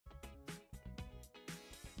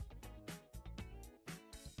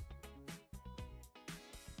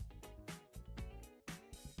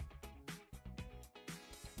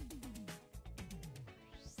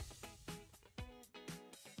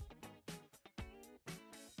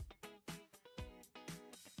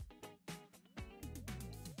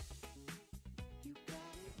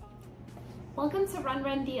Welcome to Run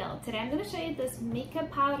Run Deal. Today I'm going to show you this Mica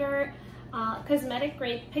powder, cosmetic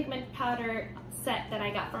grade pigment powder set that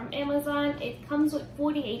I got from Amazon. It comes with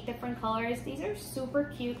 48 different colors. These are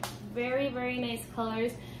super cute, very nice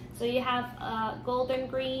colors. So you have golden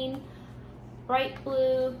green, bright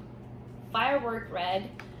blue, firework red,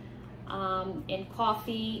 and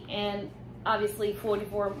coffee, and obviously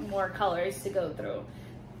 44 more colors to go through.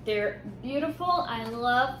 They're beautiful. I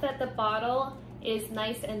love that the bottle is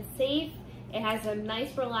nice and safe. It has a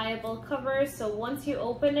nice reliable cover, so once you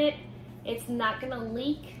open it, it's not gonna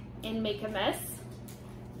leak and make a mess.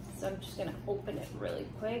 So I'm just gonna open it really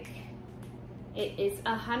quick. It is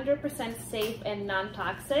 100% safe and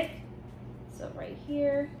non-toxic. So right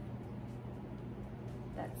here,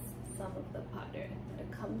 that's some of the powder that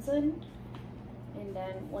it comes in. And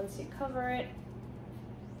then once you cover it,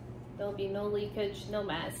 there'll be no leakage, no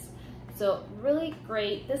mess. So really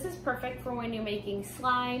great. This is perfect for when you're making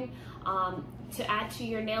slime, to add to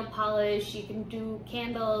your nail polish. You can do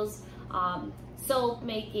candles, soap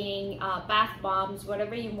making, bath bombs,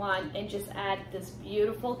 whatever you want, and just add this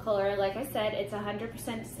beautiful color. Like I said, it's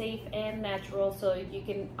 100% safe and natural, so you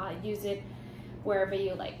can use it wherever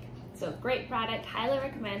you like. So great product, highly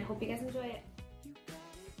recommend. Hope you guys enjoy it.